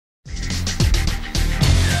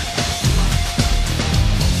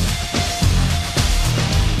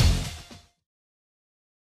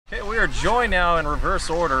joined now in reverse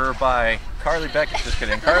order by Carli Beckett. Just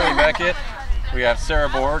kidding. Carli Beckett. We have Sarah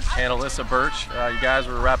Borg and Alissa Burch. You guys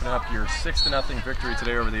were wrapping up your 6-0 victory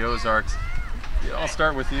today over the Ozarks. I'll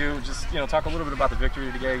start with you. Just talk a little bit about the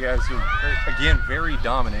victory today. You guys are again very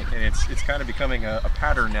dominant, and it's kind of becoming a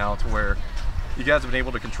pattern now to where you guys have been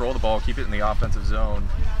able to control the ball, keep it in the offensive zone.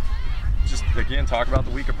 Just again, talk about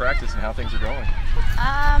the week of practice and how things are going.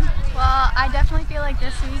 Well, I definitely feel like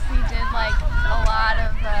this week we did like a lot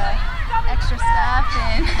of extra stuff,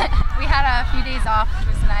 and we had a few days off,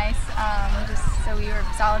 which was nice. Just so we were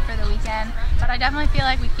solid for the weekend. But I definitely feel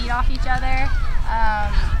like we feed off each other,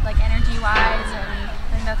 like energy-wise, and I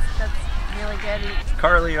think that's really good.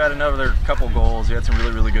 Carli, you had another couple goals. You had some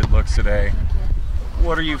really good looks today.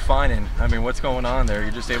 What are you finding? I mean, what's going on there? You're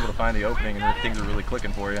just able to find the opening and things are really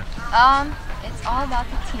clicking for you. It's all about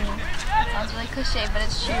the team. It sounds really cliche, but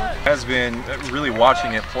it's true. It has been really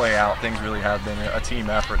watching it play out. Things really have been a team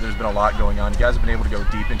effort. There's been a lot going on. You guys have been able to go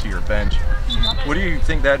deep into your bench. What do you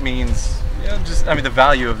think that means? The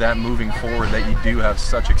value of that moving forward, that you do have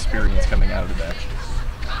such experience coming out of the bench.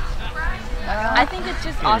 I think it's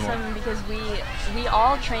just awesome because we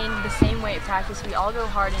all train the same way at practice. We all go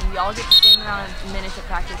hard and we all get the same amount of minutes at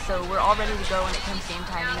practice, so we're all ready to go when it comes game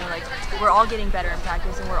time. We're all getting better in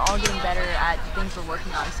practice and we're all getting better at the things we're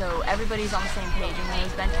working on. So everybody's on the same page, and when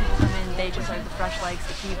those bench people come in, they just are the fresh legs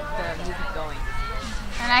to keep the movement going.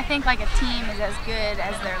 And I think like a team is as good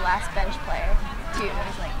as their last bench player too.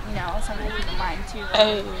 It's like, something to keep in mind too.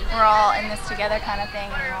 Like, we're all in this together kind of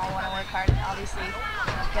thing, and we all want to work hard and obviously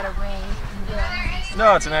get a ring.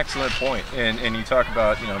 No, it's an excellent point. And you talk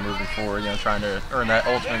about, moving forward, trying to earn that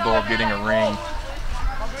ultimate goal of getting a ring.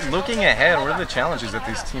 Looking ahead, what are the challenges that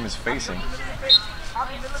this team is facing?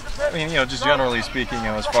 I mean, just generally speaking,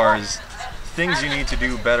 as far as things you need to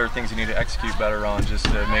do better, things you need to execute better on, just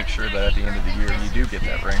to make sure that at the end of the year you do get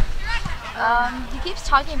that ring. He keeps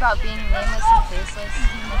talking about being nameless and faceless.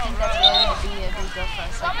 I think that's really going to be a big deal for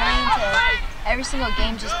us. Like going into every single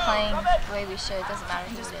game just playing the way we should. It doesn't matter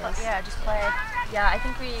who it is. Yeah, just play. Yeah, I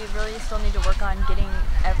think we really still need to work on getting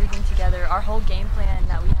everything together. Our whole game plan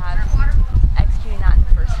that we have, executing that in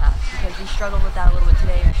the first half, because we struggled with that a little bit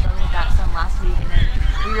today, and struggled with that some last week, and then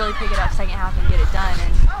we really pick it up second half and get it done.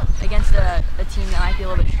 And against a team that might be a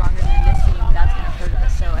little bit stronger than this team, that's going to hurt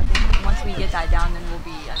us. So I think once we get that down, then we'll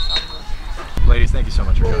be unstoppable. Ladies, thank you so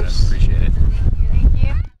much for doing this. Appreciate it. Thank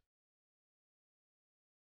you.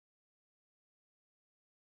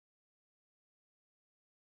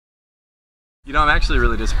 I'm actually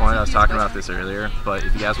really disappointed. I was talking about this earlier, but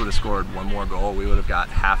if you guys would have scored one more goal, we would have got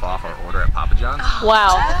half off our order at Papa John's.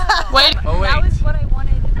 Wow. Wait. Oh, wait. That was what I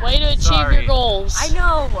wanted. Way to achieve your goals. I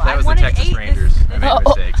know. That was the Texas Rangers. I made a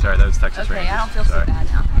mistake. Sorry, that was Texas Rangers. Okay, I don't feel so bad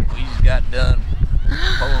now. We just got done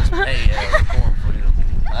pulling some hay out of the cornfield.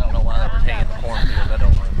 I don't know why they were taking the cornfield. That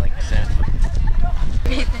don't really make sense.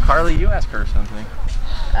 Carli, you ask her something.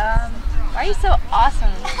 Why are you so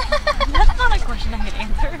awesome? That's not a question I can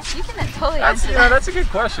answer. You can totally answer. That's a good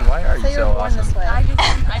question. Why are you so awesome? This way.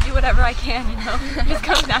 I do whatever I can, It just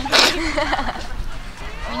comes naturally.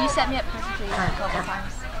 I mean, you set me up perfectly a couple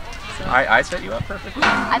times. So. I set you up perfectly?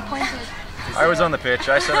 I pointed. I was on the pitch.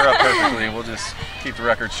 I set her up perfectly. We'll just keep the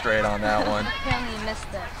record straight on that one. Apparently you missed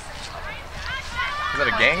this. Is that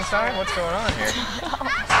a gang sign? What's going on here?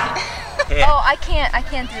 Oh, I can't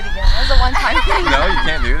do it again. That was a one-time thing. No, you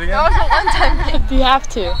can't do it again? That was a one-time thing. You have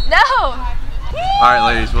to. No!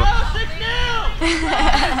 Alright, ladies. Well,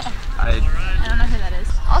 I don't know who that is.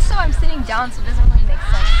 Also, I'm sitting down, so it doesn't really make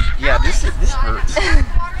sense. Yeah, this hurts.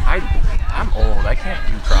 I'm old. I can't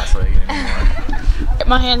do cross-legged anymore.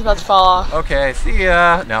 My hand's about to fall off. Okay, see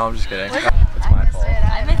ya. No, I'm just kidding. It's my fault.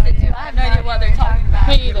 I missed it too. I have no idea what they're talking about.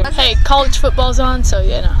 Me either. Hey, college football's on, so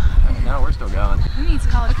No, we're still going. Who needs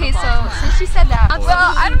college football? So since she said that,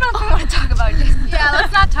 well, I don't know if I want to talk about it. Yeah,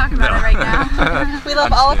 let's not talk about it right now. We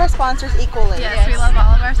love all of our sponsors equally. Yes, we love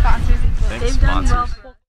all of our sponsors equally. Thanks, sponsors.